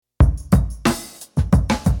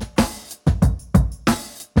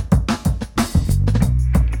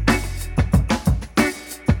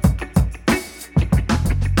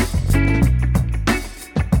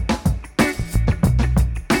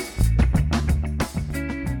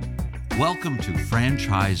Welcome to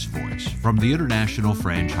Franchise Voice from the International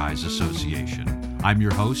Franchise Association. I'm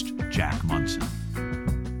your host, Jack Munson.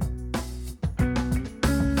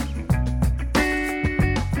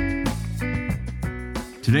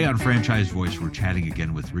 Today on Franchise Voice, we're chatting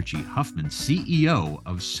again with Richie Huffman, CEO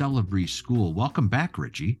of Celebree School. Welcome back,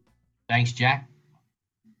 Richie. Thanks, Jack.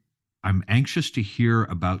 I'm anxious to hear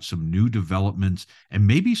about some new developments and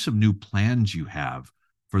maybe some new plans you have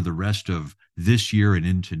for the rest of this year and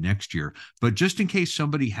into next year. But just in case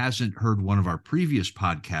somebody hasn't heard one of our previous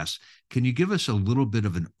podcasts, can you give us a little bit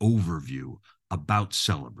of an overview about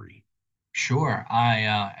Celebree? Sure.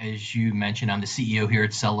 As you mentioned, I'm the CEO here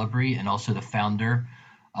at Celebree and also the founder.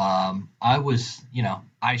 I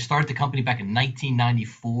started the company back in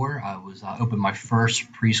 1994. I opened my first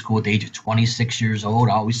preschool at the age of 26 years old.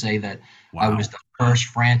 I always say that I Wow. was the first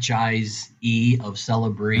franchisee of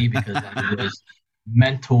Celebree because I was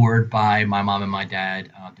mentored by my mom and my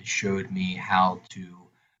dad that showed me how to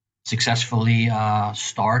successfully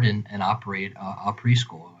start and operate a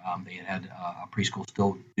preschool. They had a preschool,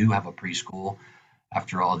 still do have a preschool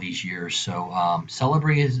after all these years. So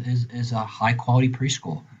Celebree is a high quality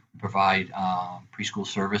preschool. We provide preschool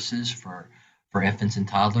services for infants and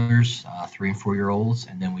toddlers, 3 and 4 year olds,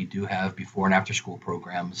 and then we do have before and after school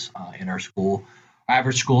programs in our school. Our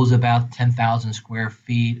average school is about 10,000 square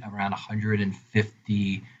feet, around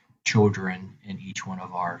 150 children in each one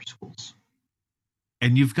of our schools.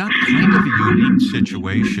 And you've got kind of a unique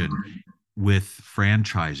situation with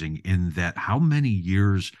franchising in that how many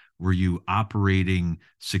years were you operating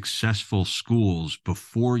successful schools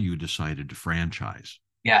before you decided to franchise?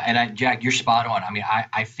 Yeah, and Jack, you're spot on. I mean,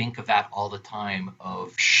 I think of that all the time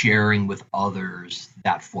of sharing with others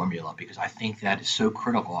that formula because I think that is so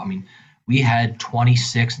critical. I mean, we had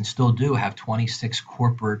 26 and still do have 26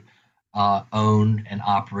 corporate owned and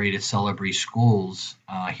operated Celebree schools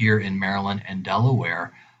here in Maryland and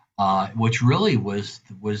Delaware, which really was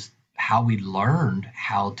how we learned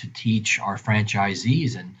how to teach our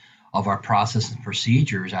franchisees and of our process and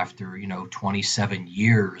procedures after 27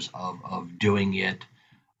 years of doing it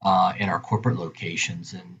in our corporate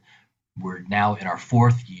locations, and we're now in our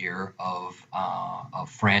fourth year of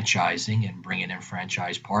franchising and bringing in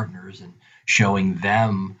franchise partners and showing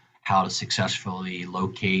them how to successfully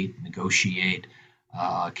locate, negotiate,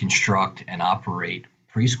 construct, and operate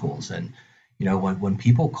preschools. And when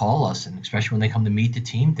people call us, and especially when they come to meet the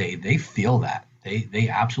team, they feel that they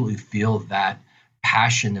absolutely feel that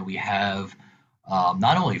passion that we have,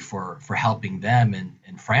 not only for helping them in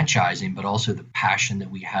franchising, but also the passion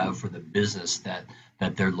that we have for the business that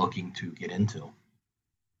they're looking to get into.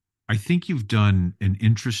 I think you've done an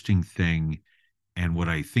interesting thing and what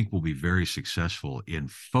I think will be very successful in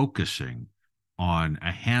focusing on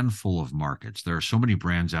a handful of markets. There are so many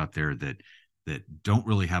brands out there that don't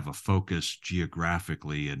really have a focus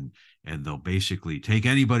geographically, and they'll basically take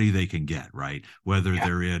anybody they can get, right? Whether Yeah.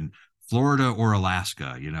 they're in Florida or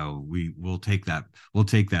Alaska, we'll take that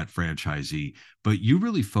franchisee. But you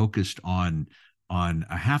really focused on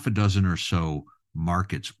a half a dozen or so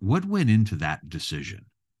markets. What went into that decision?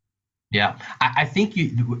 Yeah, I think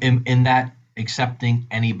in that accepting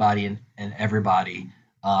anybody and everybody,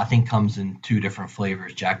 I think comes in two different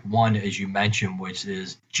flavors, Jack. One, as you mentioned, which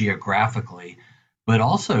is geographically, but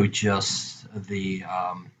also just the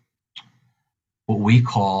what we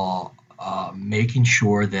call making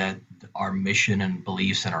sure that our mission and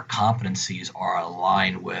beliefs and our competencies are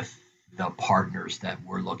aligned with the partners that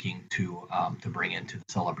we're looking to bring into the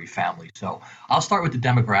Celebree family. So I'll start with the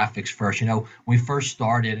demographics first. When we first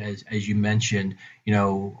started, as you mentioned,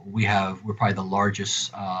 we're probably the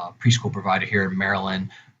largest preschool provider here in Maryland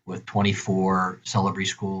with 24 Celebree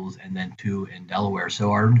schools and then two in Delaware.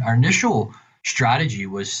 So our initial strategy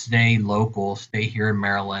was stay local, stay here in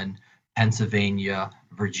Maryland, Pennsylvania,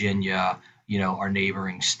 Virginia, our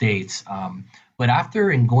neighboring states. But after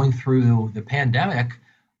and going through the pandemic,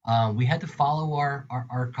 we had to follow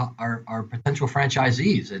our potential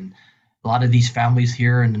franchisees, and a lot of these families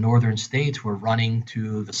here in the northern states were running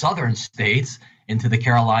to the southern states, into the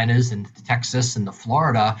Carolinas and to Texas and to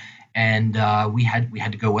Florida, and we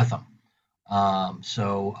had to go with them.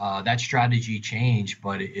 So that strategy changed,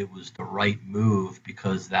 but it was the right move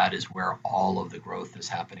because that is where all of the growth is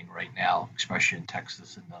happening right now, especially in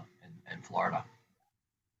Texas and Florida.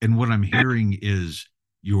 And what I'm hearing is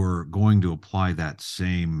you're going to apply that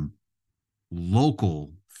same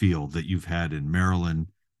local feel that you've had in Maryland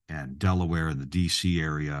and Delaware and the DC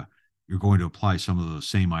area. You're going to apply some of those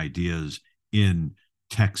same ideas in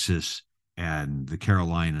Texas and the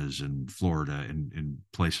Carolinas and Florida and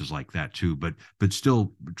places like that too. But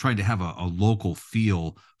still trying to have a local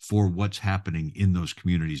feel for what's happening in those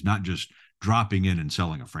communities, not just dropping in and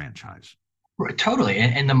selling a franchise. Right, totally.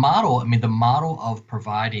 And the model, I mean, the model of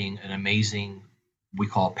providing an amazing, we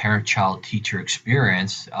call parent-child teacher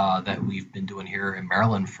experience that we've been doing here in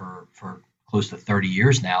Maryland for close to 30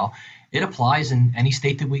 years now, it applies in any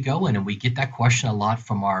state that we go in. And we get that question a lot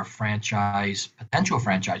from our potential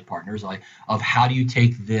franchise partners, like of how do you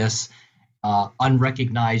take this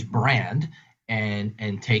unrecognized brand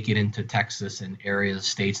and take it into Texas and areas,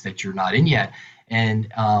 states that you're not in yet.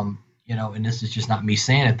 And and this is just not me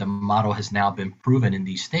saying it. The model has now been proven in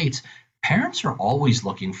these states. Parents are always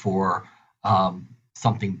looking for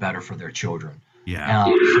something better for their children.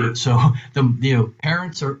 Yeah. So the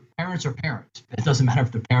parents are parents. It doesn't matter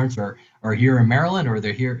if the parents are here in Maryland or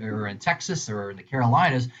they're here or in Texas or in the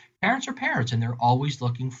Carolinas. Parents are parents, and they're always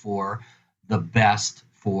looking for the best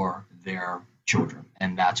for their children,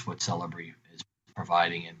 and that's what Celebree is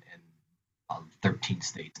providing in 13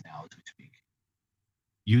 states now as we speak.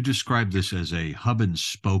 You describe this as a hub and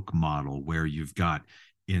spoke model where you've got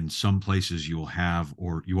in some places you'll have,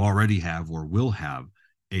 or you already have, or will have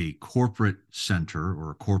a corporate center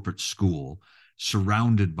or a corporate school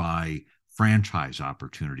surrounded by franchise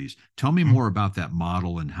opportunities. Tell me more about that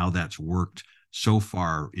model and how that's worked so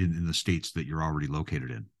far in the states that you're already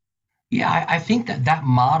located in. Yeah, I think that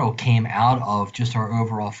model came out of just our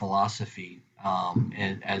overall philosophy,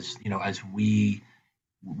 and as you know, as we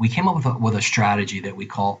came up with a strategy that we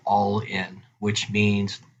call all in, which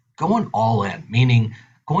means going all in, meaning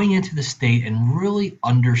going into the state and really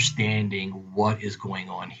understanding what is going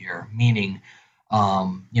on here. Meaning,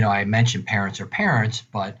 I mentioned parents are parents,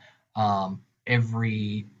 but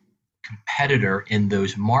every competitor in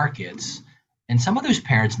those markets and some of those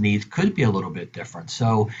parents' needs could be a little bit different.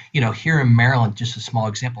 So, here in Maryland, just a small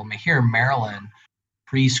example, I mean, here in Maryland,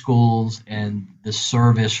 preschools and the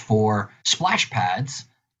service for splash pads,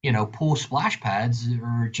 pool splash pads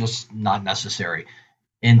are just not necessary.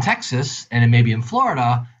 In Texas and maybe in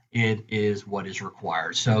Florida, it is what is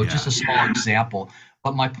required. So just Yeah. a small example.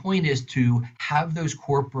 But my point is to have those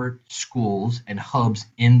corporate schools and hubs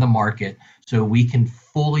in the market so we can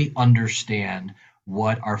fully understand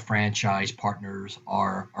what our franchise partners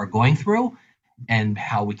are going through and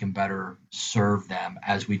how we can better serve them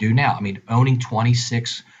as we do now. I mean, owning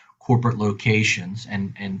 26 corporate locations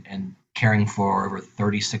and caring for over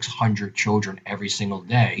 3,600 children every single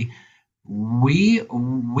day,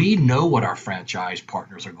 we know what our franchise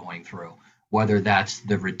partners are going through, whether that's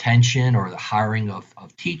the retention or the hiring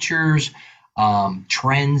of teachers,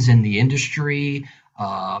 trends in the industry,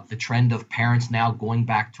 the trend of parents now going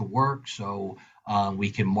back to work, so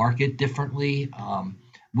we can market differently.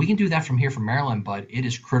 We can do that from here from Maryland, but it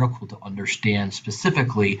is critical to understand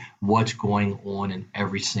specifically what's going on in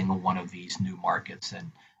every single one of these new markets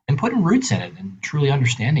and putting roots in it and truly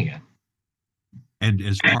understanding it. And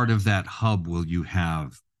as part of that hub, will you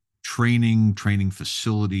have training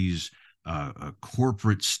facilities,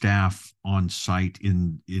 corporate staff on site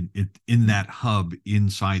in that hub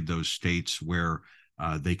inside those states where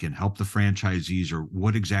they can help the franchisees, or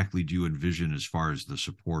what exactly do you envision as far as the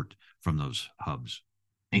support from those hubs?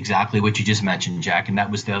 Exactly what you just mentioned, Jack, and that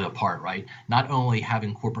was the other part, right? Not only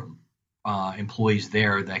having corporate employees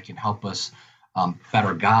there that can help us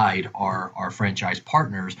better guide our franchise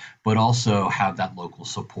partners, but also have that local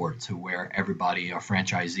support to where everybody, our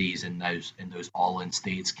franchisees in those all-in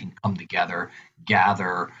states, can come together,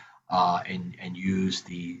 gather, and use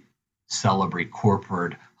the Celebrate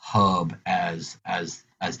corporate hub as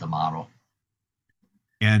the model.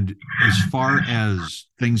 And as far as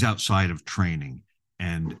things outside of training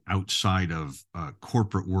and outside of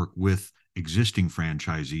corporate work with existing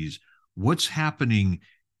franchisees, what's happening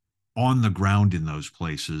on the ground in those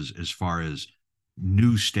places as far as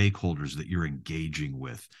new stakeholders that you're engaging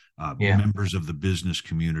with, Yeah. members of the business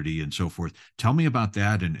community and so forth? Tell me about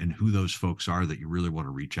that and who those folks are that you really want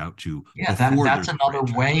to reach out to Yeah, before that's there's a another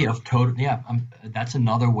franchise way growth. of total. Yeah, that's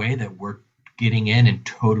another way that we're getting in and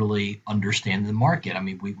totally understanding the market. I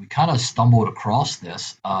mean, we kind of stumbled across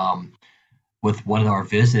this with one of our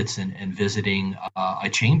visits and visiting a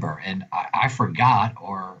chamber, and I forgot,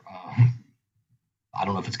 or I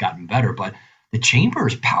don't know if it's gotten better, but the chamber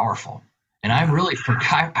is powerful. And I Yeah. really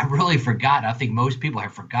forgot. I really forgot. I think most people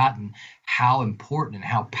have forgotten how important and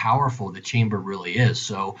how powerful the chamber really is.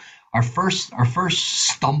 So our first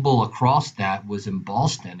stumble across that was in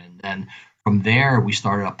Boston, and then from there we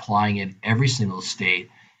started applying it every single state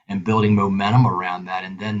and building momentum around that.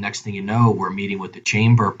 And then next thing you know, we're meeting with the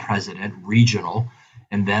chamber president regional,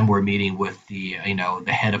 and then we're meeting with the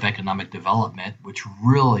head of economic development, which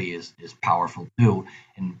really is powerful too,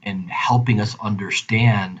 in helping us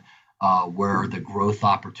understand where the growth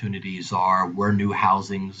opportunities are, where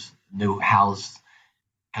housing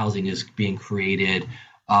is being created,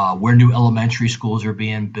 where new elementary schools are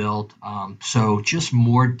being built. So just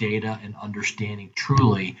more data and understanding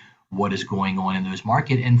truly what is going on in those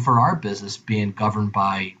markets. And for our business being governed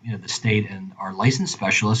by the state and our license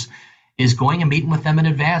specialists, is going and meeting with them in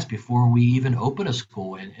advance before we even open a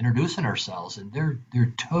school and introducing ourselves. And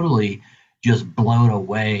they're totally just blown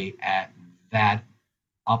away at that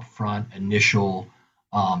upfront initial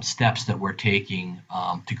steps that we're taking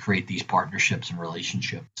to create these partnerships and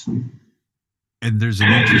relationships. And there's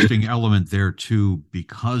an interesting element there too,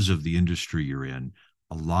 because of the industry you're in.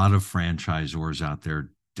 A lot of franchisors out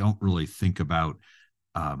there don't really think about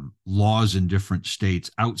laws in different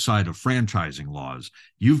states outside of franchising laws.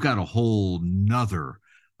 You've got a whole nother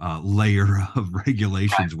layer of Right,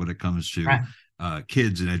 regulations when it comes to right.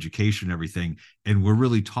 kids and education and everything. And we're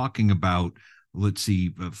really talking about, let's see,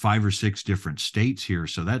 5 or 6 different states here.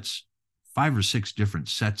 So that's 5 or 6 different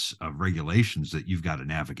sets of regulations that you've got to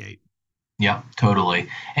navigate. Yeah, totally.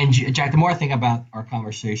 And Jack, the more I think about our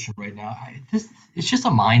conversation right now, it's just a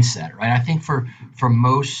mindset, right? I think for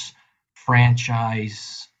most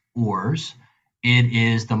franchisors, it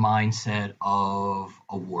is the mindset of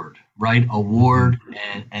award, right?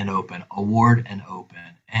 Mm-hmm. And open, award and open,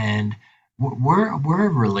 and we're a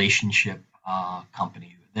relationship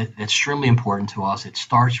company that's extremely important to us. It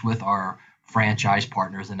starts with our franchise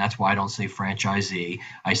partners, and that's why I don't say franchisee.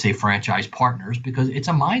 I say franchise partners because it's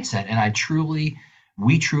a mindset, and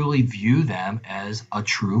we truly view them as a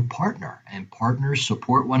true partner. And partners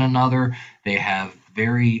support one another. They have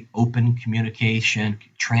very open communication,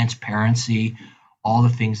 transparency, all the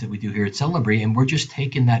things that we do here at Celebrate, and we're just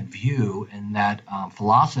taking that view and that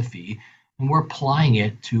philosophy, and we're applying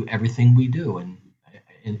it to everything we do. And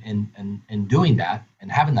in doing that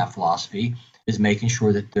and having that philosophy is making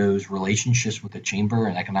sure that those relationships with the chamber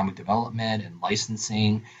and economic development and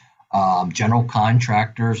licensing, general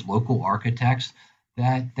contractors, local architects,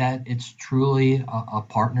 that it's truly a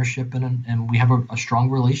partnership and we have a strong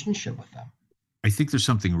relationship with them. I think there's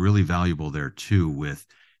something really valuable there too with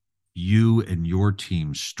you and your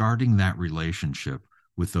team starting that relationship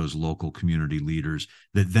with those local community leaders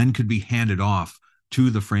that then could be handed off to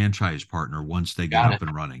the franchise partner once they get Got up it.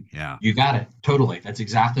 and running. Yeah. You got it. Totally. That's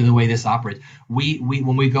exactly the way this operates. We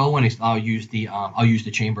when we go in, I'll use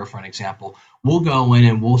the chamber for an example. We'll go in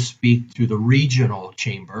and we'll speak to the regional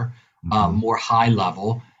chamber, Mm-hmm. more high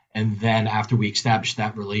level, and then after we establish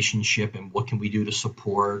that relationship and what can we do to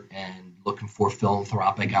support and looking for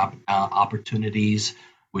philanthropic opportunities,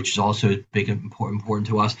 which is also big and important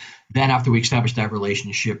to us. Then after we establish that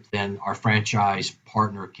relationship, then our franchise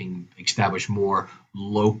partner can establish more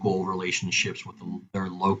local relationships with their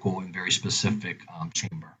local and very specific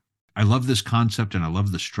chamber. I love this concept and I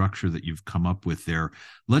love the structure that you've come up with there.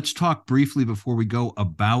 Let's talk briefly before we go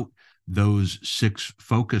about those 6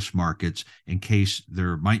 focus markets in case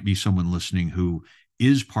there might be someone listening who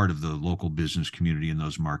is part of the local business community in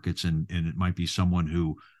those markets, and it might be someone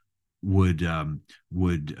who would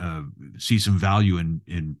see some value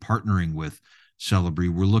in partnering with Celebree.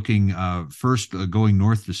 We're looking first going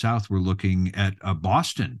north to south. We're looking at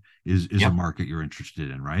Boston is a Yep, market you're interested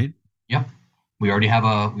in, right? yep. We already have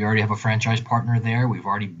a franchise partner there. We've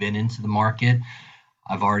already been into the market.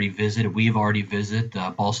 We've already visited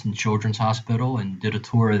Boston Children's Hospital and did a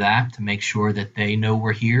tour of that to make sure that they know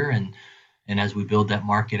we're here. And as we build that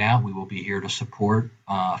market out, we will be here to support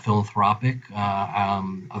philanthropic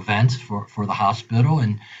events for the hospital.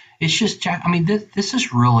 And it's just, I mean, this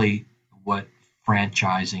is really what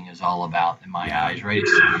franchising is all about in my Yeah. eyes, right?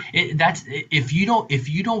 That's if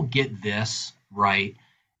you don't get this right,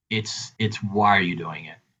 it's why are you doing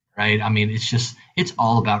it, right? I mean, it's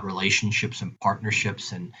all about relationships and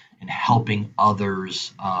partnerships and helping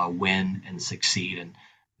others win and succeed. And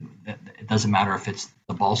it doesn't matter if it's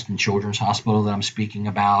the Boston Children's Hospital that I'm speaking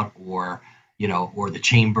about, or the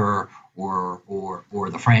chamber, or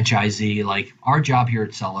the franchisee. Like our job here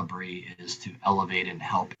at Celebree is to elevate and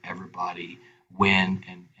help everybody win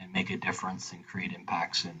and make a difference and create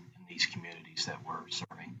impacts in these communities that we're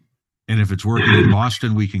serving. And if it's working in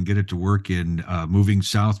Boston, we can get it to work in moving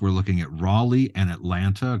south. We're looking at Raleigh and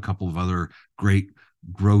Atlanta, a couple of other great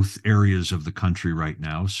growth areas of the country right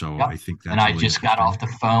now. So I Yep. think And that's I really just got off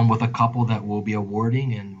interesting. the phone with a couple that we'll be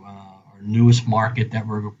awarding, and our newest market that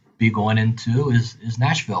we're be going into is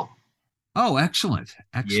Nashville. Oh, excellent,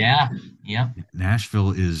 excellent. Yeah, yeah,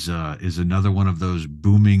 Nashville is another one of those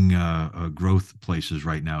booming growth places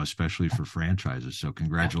right now, especially for franchises. So yeah.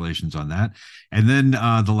 congratulations on that. And then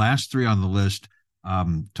the last three on the list,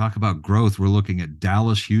 talk about growth. We're looking at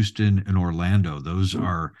Dallas, Houston, and Orlando. Those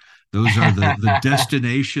are the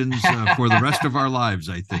destinations for the rest of our lives,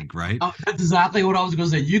 I think, right? Oh, that's exactly what I was going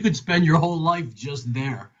to say. You could spend your whole life just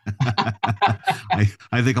there.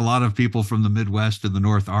 I think a lot of people from the Midwest and the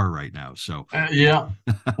North are right now. So Yeah.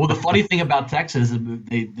 Well, the funny thing about Texas,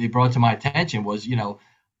 they brought to my attention was,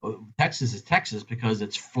 Texas is Texas because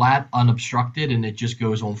it's flat, unobstructed, and it just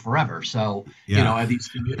goes on forever. So, yeah. at these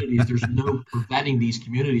communities, there's no preventing these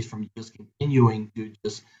communities from just continuing to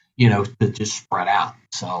just, to just spread out.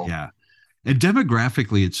 So, Yeah. And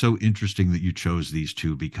demographically, it's so interesting that you chose these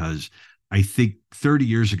two because I think 30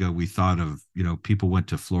 years ago, we thought of, people went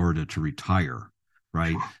to Florida to retire,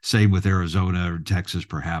 right? Same with Arizona or Texas,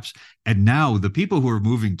 perhaps. And now the people who are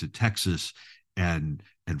moving to Texas and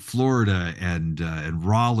Florida and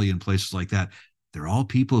Raleigh and places like that, they're all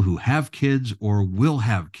people who have kids or will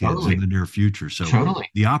have kids in totally, the near future. So totally.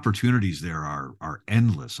 the opportunities there are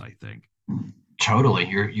endless, I think. Totally,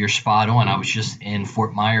 you're spot on. I was just in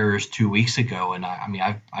Fort Myers 2 weeks ago, and I mean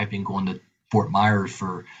I've been going to Fort Myers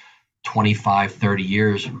for 25, 30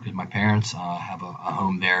 years because my parents have a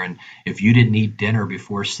home there. And if you didn't eat dinner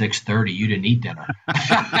before 6:30, you didn't eat dinner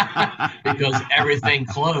because everything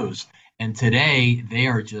closed. And today they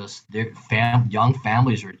are just young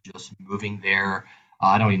families are just moving there.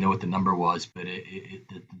 I don't even know what the number was, but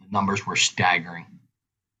the numbers were staggering.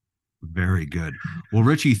 Very good. Well,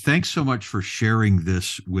 Richie, thanks so much for sharing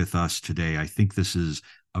this with us today. I think this is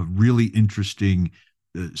a really interesting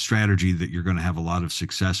strategy that you're going to have a lot of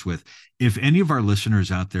success with. If any of our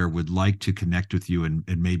listeners out there would like to connect with you and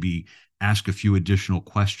maybe ask a few additional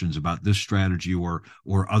questions about this strategy or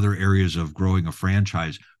other areas of growing a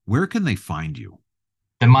franchise, where can they find you?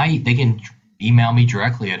 They can email me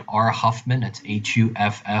directly at rhuffman, that's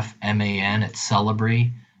Huffman at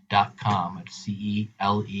celebree.com. It's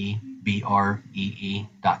Celebree.com.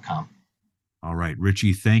 All right,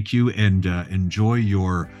 Richie, thank you and enjoy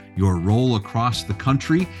your role across the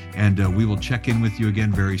country. And we will check in with you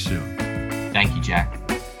again very soon. Thank you, Jack.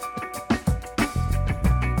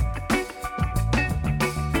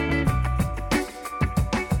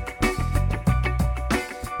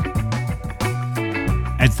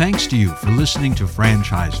 And thanks to you for listening to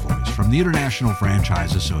Franchise Voice from the International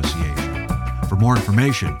Franchise Association. For more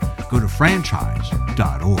information, go to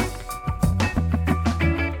franchise.org.